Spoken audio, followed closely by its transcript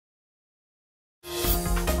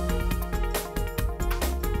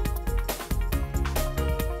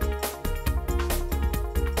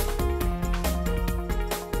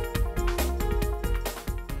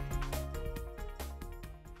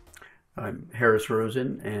Harris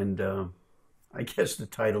Rosen, and I guess the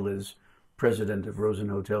title is President of Rosen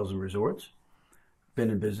Hotels and Resorts.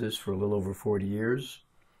 Been in business for a little over 40 years,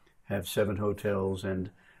 have 7 hotels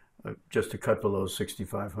and just a cut below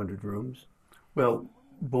 6,500 rooms. Well,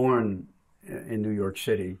 born in New York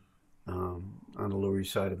City, on the Lower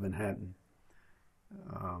East Side of Manhattan,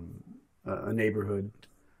 a neighborhood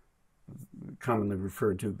commonly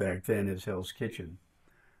referred to back then as Hell's Kitchen.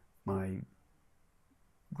 My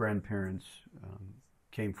grandparents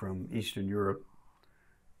came from Eastern Europe.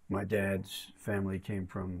 My dad's family came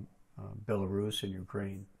from Belarus and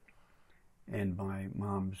Ukraine, and my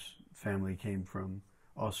mom's family came from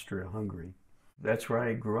Austria-Hungary. That's where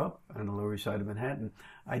I grew up, on the Lower East Side of Manhattan.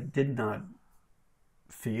 I did not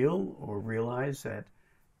feel or realize that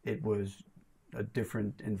it was a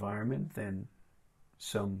different environment than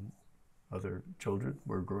some other children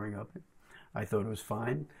were growing up in. I thought it was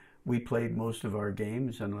fine. We played most of our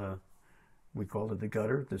games on we called it the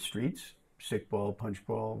gutter, the streets, stickball,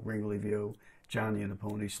 punchball, ringlevio, Johnny and a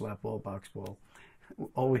pony, slapball, boxball.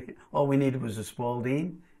 All we needed was a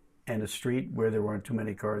Spalding and a street where there weren't too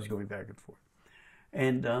many cars going back and forth.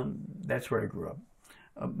 And that's where I grew up.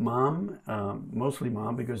 Mom, mostly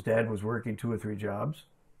mom, because dad was working 2 or 3 jobs.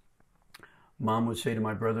 Mom would say to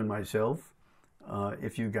my brother and myself,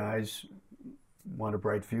 if you guys want a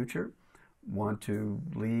bright future, want to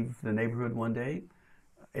leave the neighborhood one day,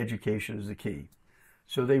 education is the key.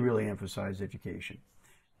 So they really emphasized education.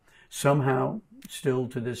 Somehow, still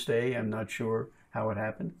to this day, I'm not sure how it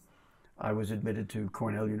happened. I was admitted to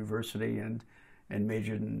Cornell University and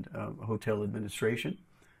majored in hotel administration.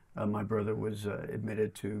 My brother was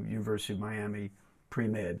admitted to University of Miami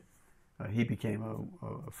pre-med. He became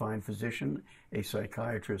a fine physician, a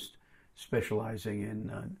psychiatrist specializing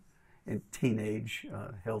in teenage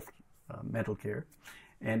health, mental care.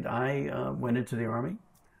 And I went into the Army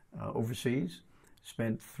overseas,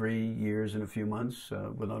 spent 3 years and a few months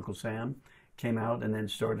with Uncle Sam, came out and then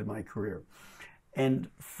started my career. And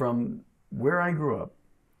from where I grew up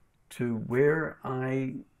to where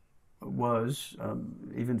I was,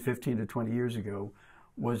 even 15 to 20 years ago,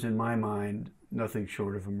 was in my mind nothing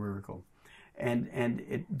short of a miracle. And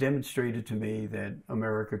it demonstrated to me that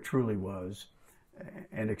America truly was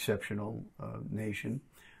an exceptional nation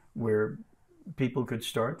where people could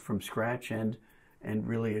start from scratch and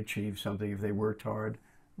really achieve something if they worked hard,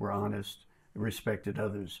 were honest, respected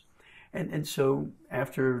others. And so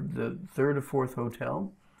after the 3rd or 4th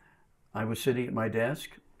hotel, I was sitting at my desk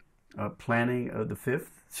planning the 5th,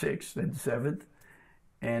 6th, and 7th,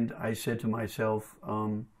 and I said to myself,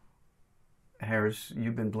 Harris,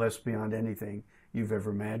 you've been blessed beyond anything you've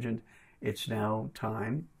ever imagined. It's now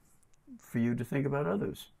time for you to think about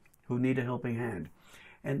others who need a helping hand.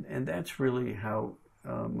 And that's really how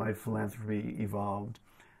my philanthropy evolved.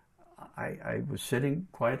 I was sitting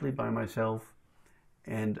quietly by myself,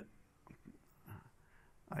 and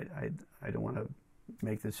I don't want to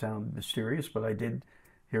make this sound mysterious, but I did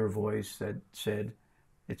hear a voice that said,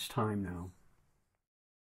 it's time now.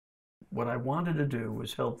 What I wanted to do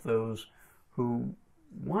was help those who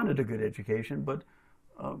wanted a good education, but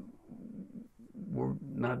were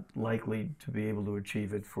not likely to be able to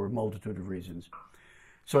achieve it for a multitude of reasons.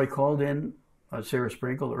 So I called in Sarah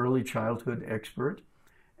Sprinkle, early childhood expert,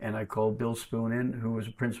 and I called Bill Spoon in, who was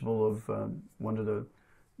a principal of one of the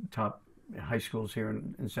top high schools here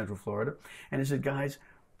in Central Florida. And I said, guys,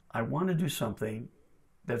 I want to do something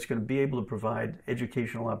that's going to be able to provide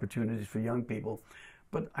educational opportunities for young people,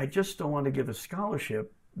 but I just don't want to give a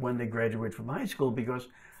scholarship when they graduate from high school, because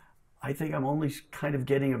I think I'm only kind of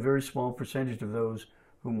getting a very small percentage of those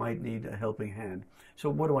who might need a helping hand. So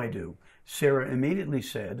what do I do? Sarah immediately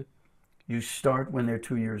said, you start when they're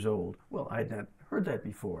 2 years old. Well, I'd not heard that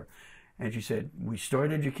before. And she said, we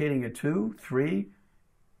start educating at 2, 3,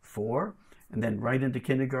 4, and then right into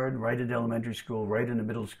kindergarten, right into elementary school, right into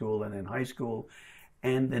middle school, and then high school.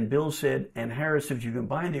 And then Bill said, and Harris, if you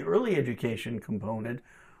combine the early education component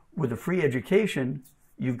with a free education,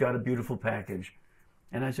 you've got a beautiful package.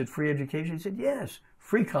 And I said, free education? He said, yes,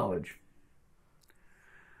 free college.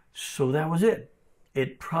 So that was it.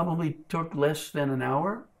 It probably took less than an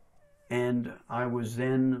hour, and I was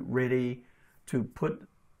then ready to put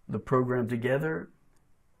the program together.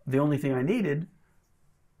 The only thing I needed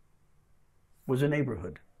was a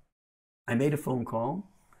neighborhood. I made a phone call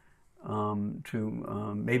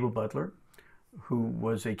to Mabel Butler, who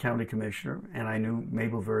was a county commissioner, and I knew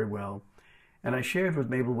Mabel very well. And I shared with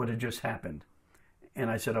Mabel what had just happened. And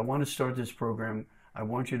I said, I want to start this program. I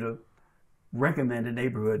want you to recommend a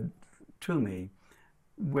neighborhood to me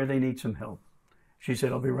where they need some help. She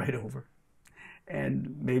said, I'll be right over.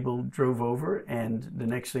 And Mabel drove over, and the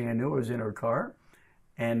next thing I knew, I was in her car,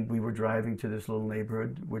 and we were driving to this little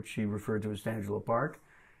neighborhood, which she referred to as Tangelo Park,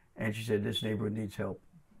 and she said, this neighborhood needs help.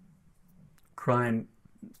 Crime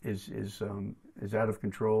is out of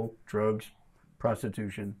control, drugs,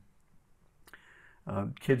 prostitution.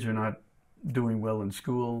 Kids are not doing well in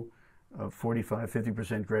school,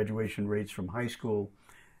 45–50% graduation rates from high school,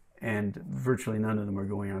 and virtually none of them are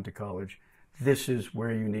going on to college. This is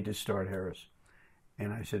where you need to start, Harris.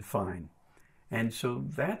 And I said, fine. And so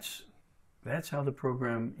that's how the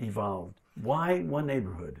program evolved. Why one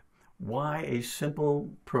neighborhood? Why a simple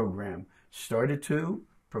program? Started to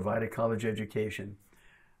provide a college education.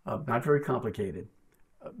 Not very complicated,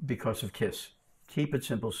 because of KISS. Keep it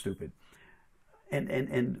simple, stupid.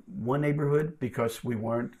 And one neighborhood, because we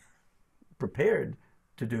weren't prepared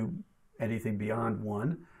to do anything beyond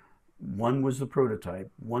one. One was the prototype.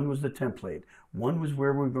 One was the template. One was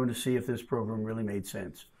where we were going to see if this program really made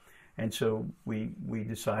sense. And so we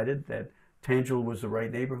decided that Tangelo was the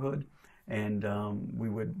right neighborhood, and we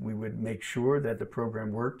would make sure that the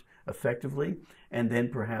program worked effectively, and then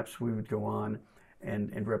perhaps we would go on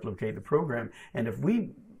and replicate the program. And if we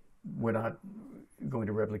were not going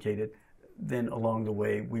to replicate it, then along the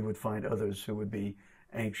way we would find others who would be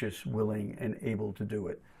anxious, willing, and able to do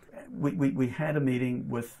it. We had a meeting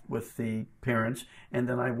with the parents, and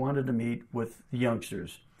then I wanted to meet with the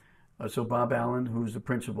youngsters. So Bob Allen, who's the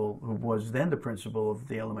principal, who was then the principal of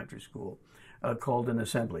the elementary school, called an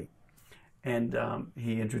assembly. And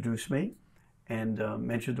he introduced me and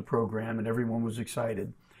mentioned the program, and everyone was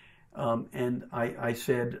excited. And I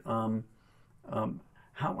said, how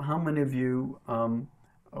many of you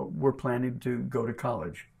were planning to go to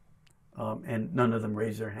college? And none of them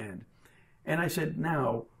raised their hand. And I said,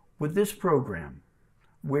 now, with this program,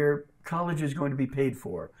 where college is going to be paid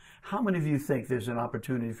for, how many of you think there's an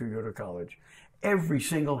opportunity for you to go to college? Every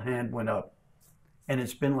single hand went up. And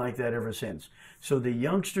it's been like that ever since. So the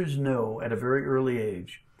youngsters know at a very early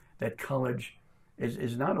age that college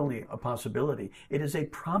is not only a possibility, it is a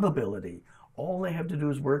probability. All they have to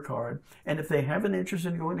do is work hard. And if they have an interest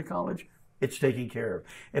in going to college, it's taken care of.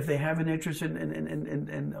 If they have an interest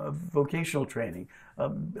in vocational training,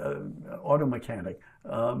 auto mechanic,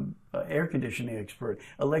 air conditioning expert,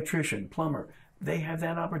 electrician, plumber, they have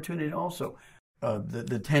that opportunity also.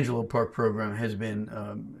 The Tangelo Park program has been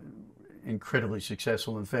incredibly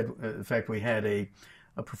successful. In fact, we had a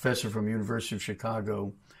professor from University of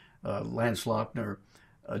Chicago, Lance Lochner,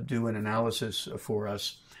 do an analysis for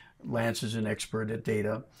us. Lance is an expert at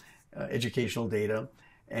data, educational data,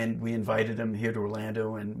 and we invited him here to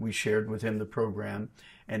Orlando, and we shared with him the program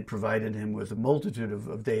and provided him with a multitude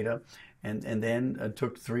of data. And then it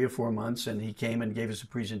took 3 or 4 months, and he came and gave us a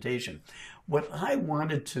presentation. What I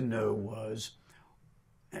wanted to know was,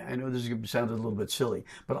 I know this is going to sound a little bit silly,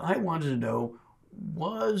 but I wanted to know,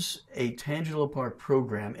 was a Tangelo Park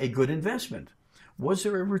program a good investment? Was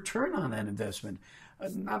there a return on that investment?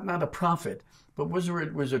 Not a profit, but was there a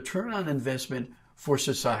return on investment for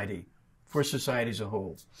society as a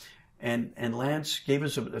whole? And Lance gave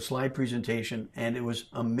us a slide presentation, and it was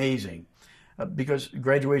amazing. Because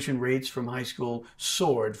graduation rates from high school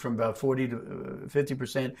soared from about 40 to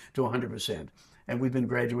 50% to 100%. And we've been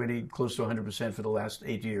graduating close to 100% for the last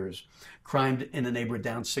 8 years. Crime in the neighborhood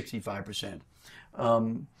down 65%.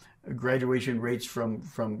 Graduation rates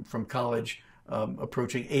from college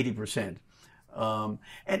approaching 80%.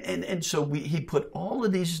 And so he put all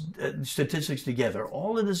of these statistics together,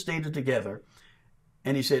 all of this data together,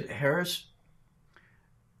 and he said, Harris,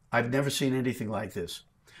 I've never seen anything like this.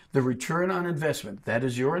 The return on investment, that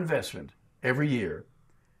is your investment every year,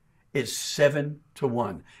 is 7 to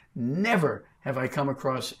 1. Never have I come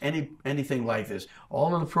across anything like this.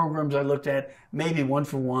 All of the programs I looked at, maybe 1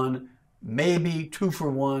 for 1, maybe 2 for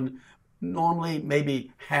 1, normally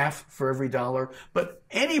maybe half for every dollar, but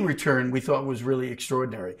any return we thought was really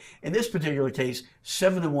extraordinary. In this particular case,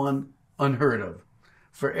 7 to 1, unheard of.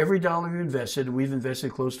 For every dollar you invested, and we've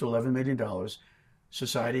invested close to $11 million,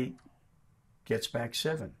 society gets back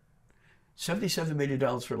 7. $77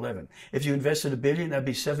 million for 11. If you invested $1 billion, that'd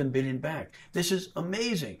be $7 billion back. This is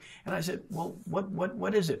amazing. And I said, well,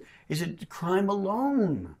 what is it? Is it crime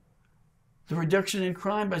alone? The reduction in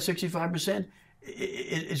crime by 65%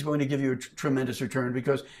 is going to give you a tremendous return,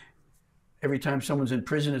 because every time someone's in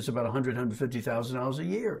prison, it's about $100,000, $150,000 a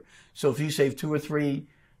year. So if you save 2 or 3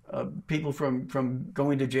 people from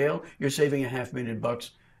going to jail, you're saving $500,000,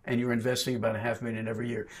 and you're investing about $500,000 every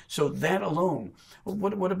year. So that alone.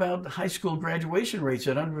 What about high school graduation rates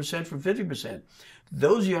at 100% from 50%?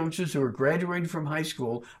 Those youngsters who are graduating from high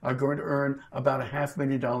school are going to earn about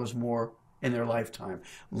 $500,000 more in their lifetime.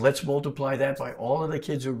 Let's multiply that by all of the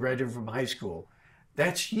kids who graduate from high school.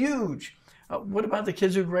 That's huge. What about the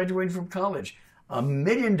kids who graduate from college? $1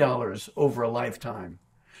 million over a lifetime.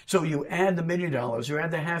 So you add the $1 million, you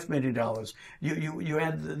add the $500,000, you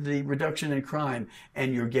add the reduction in crime,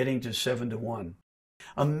 and you're getting to 7 to 1.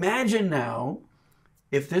 Imagine now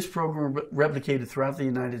if this program replicated throughout the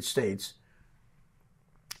United States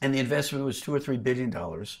and the investment was $2 or $3 billion,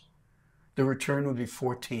 the return would be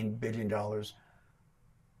 $14 billion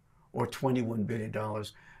or $21 billion.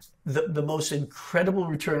 The most incredible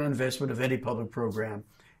return on investment of any public program,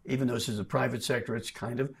 even though this is a private sector, it's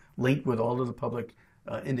kind of linked with all of the public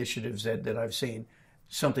initiatives that I've seen,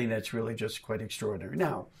 something that's really just quite extraordinary.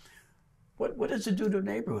 Now, what does it do to a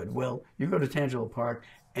neighborhood? Well, you go to Tangelo Park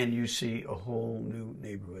and you see a whole new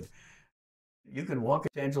neighborhood. You can walk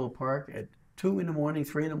at Tangelo Park at 2 in the morning,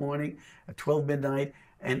 3 in the morning, at 12 midnight,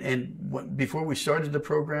 and before we started the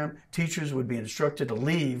program, teachers would be instructed to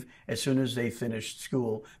leave as soon as they finished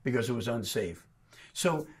school because it was unsafe.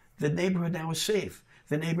 So the neighborhood now is safe.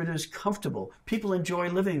 The neighborhood is comfortable. People enjoy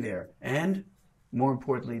living there, and more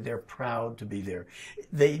importantly, they're proud to be there.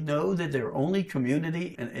 They know that they're only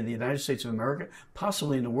community in the United States of America,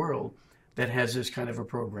 possibly in the world, that has this kind of a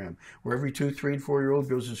program, where every 2, 3, and 4-year-old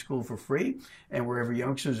goes to school for free, and where every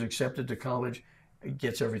youngster is accepted to college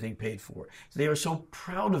gets everything paid for. They are so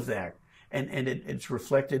proud of that, and it's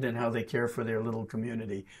reflected in how they care for their little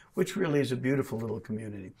community, which really is a beautiful little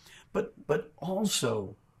community. But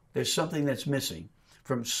also, there's something that's missing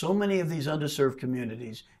from so many of these underserved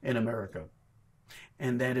communities in America.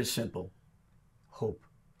 And that is simple: hope.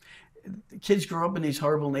 Kids grow up in these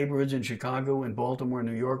horrible neighborhoods in Chicago and Baltimore and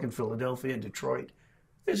New York and Philadelphia and Detroit.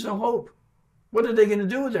 There's no hope. What are they going to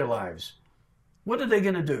do with their lives? What are they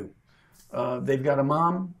going to do? They've got a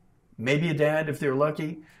mom, maybe a dad if they're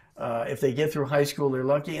lucky. If they get through high school, they're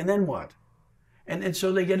lucky. And then what? And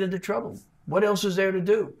so they get into trouble. What else is there to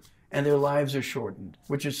do? And their lives are shortened,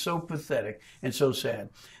 which is so pathetic and so sad.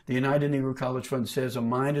 The United Negro College Fund says a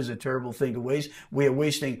mind is a terrible thing to waste. We are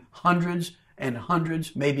wasting hundreds and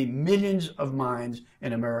hundreds, maybe millions of minds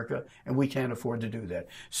in America, and we can't afford to do that.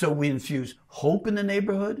 So we infuse hope in the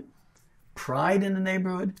neighborhood, pride in the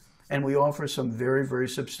neighborhood, and we offer some very, very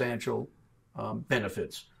substantial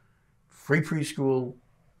benefits. Free preschool,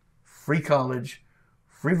 free college,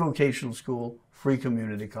 free vocational school, free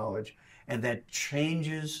community college. And that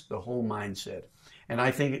changes the whole mindset. And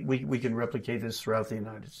I think we can replicate this throughout the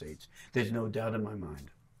United States. There's no doubt in my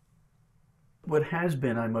mind. What has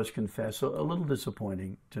been, I must confess, a little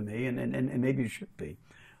disappointing to me, and maybe it should be,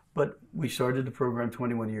 but we started the program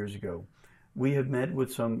 21 years ago. We have met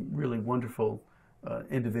with some really wonderful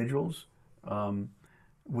individuals.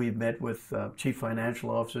 We've met with chief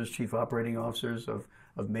financial officers, chief operating officers of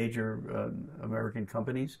major American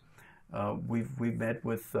companies. We've met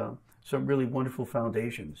with some really wonderful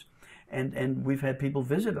foundations. And we've had people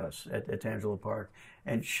visit us at Tangelo Park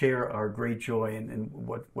and share our great joy in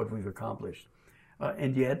what we've accomplished.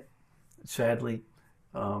 And yet, sadly,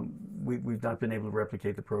 we've not been able to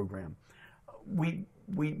replicate the program. We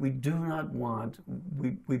do not want,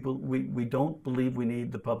 we don't believe we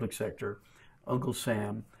need the public sector, Uncle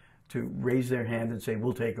Sam, to raise their hand and say,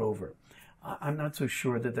 we'll take over. I'm not so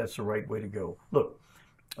sure that that's the right way to go. Look,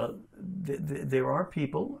 there are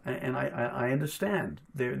people, and I understand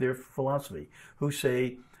their philosophy, who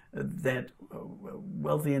say that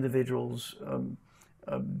wealthy individuals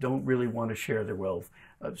don't really want to share their wealth.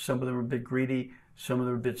 Some of them are a bit greedy, some of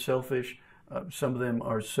them are a bit selfish, some of them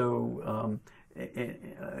are so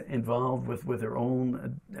involved with their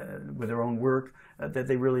own work that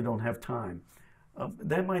they really don't have time.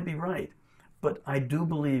 That might be right, but I do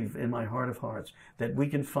believe in my heart of hearts that we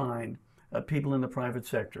can find people in the private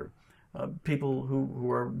sector, people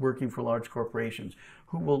who are working for large corporations,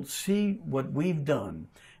 who will see what we've done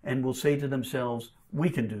and will say to themselves, we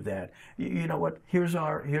can do that. You know what? Here's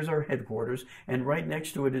our headquarters, and right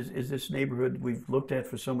next to it is this neighborhood we've looked at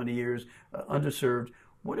for so many years, underserved.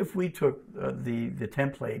 What if we took the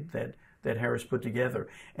template that Harris put together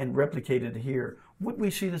and replicated it here? Would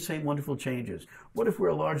we see the same wonderful changes? What if we're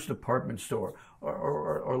a large department store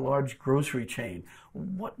or a large grocery chain?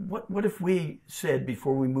 What if we said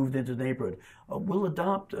before we moved into the neighborhood, we'll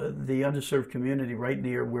adopt the underserved community right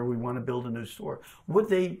near where we want to build a new store? Would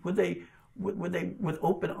they with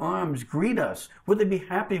open arms greet us? Would they be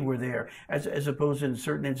happy we're there, as opposed in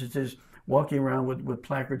certain instances walking around with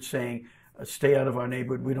placards saying, stay out of our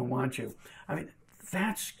neighborhood, we don't want you? I mean,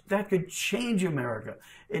 that could change America.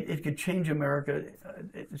 It could change America.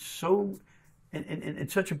 It's so in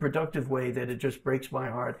such a productive way that it just breaks my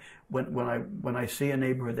heart when I see a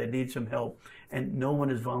neighborhood that needs some help and no one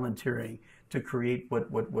is volunteering to create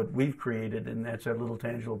what we've created, and that's our little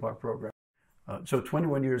Tangelo Park program. So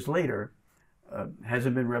 21 years later,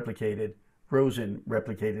 hasn't been replicated. Rosen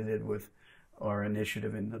replicated it with our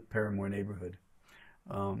initiative in the Paramore neighborhood.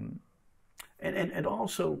 And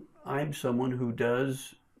also, I'm someone who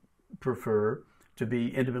does prefer to be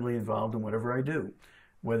intimately involved in whatever I do,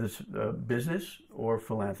 whether it's business or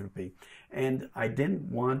philanthropy. And I didn't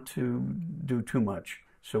want to do too much,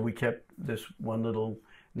 so we kept this one little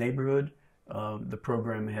neighborhood. The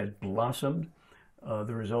program had blossomed.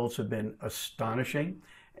 The results have been astonishing,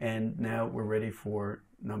 and now we're ready for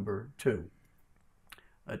number 2.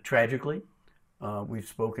 Tragically, we've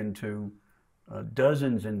spoken to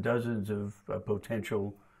dozens and dozens of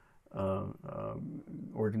potential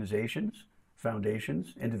organizations,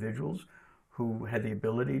 foundations, individuals who had the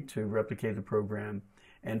ability to replicate the program,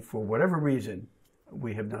 and for whatever reason,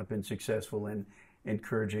 we have not been successful in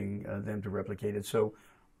encouraging them to replicate it. So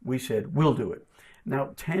we said, we'll do it.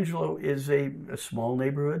 Now, Tangelo is a small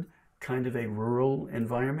neighborhood, kind of a rural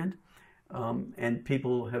environment, and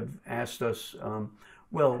people have asked us,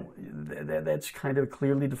 well, that's kind of a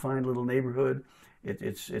clearly defined little neighborhood.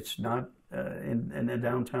 It's not in a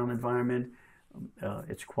downtown environment.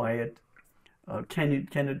 It's quiet. Can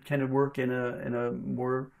it work in a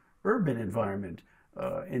more urban environment,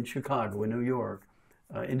 in Chicago, in New York,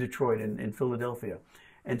 in Detroit, in Philadelphia?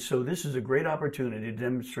 And so this is a great opportunity to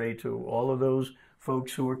demonstrate to all of those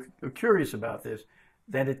folks who are curious about this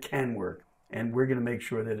that it can work, and we're going to make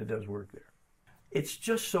sure that it does work there. It's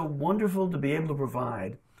just so wonderful to be able to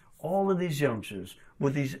provide all of these youngsters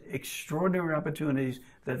with these extraordinary opportunities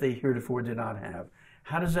that they heretofore did not have.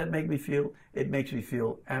 How does that make me feel? It makes me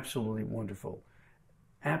feel absolutely wonderful.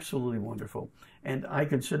 Absolutely wonderful. And I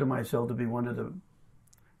consider myself to be one of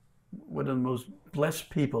the most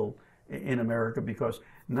blessed people in America, because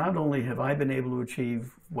not only have I been able to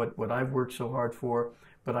achieve what I've worked so hard for,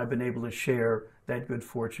 but I've been able to share that good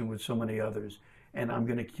fortune with so many others. And I'm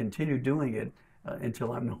going to continue doing it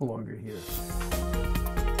until I'm no longer here.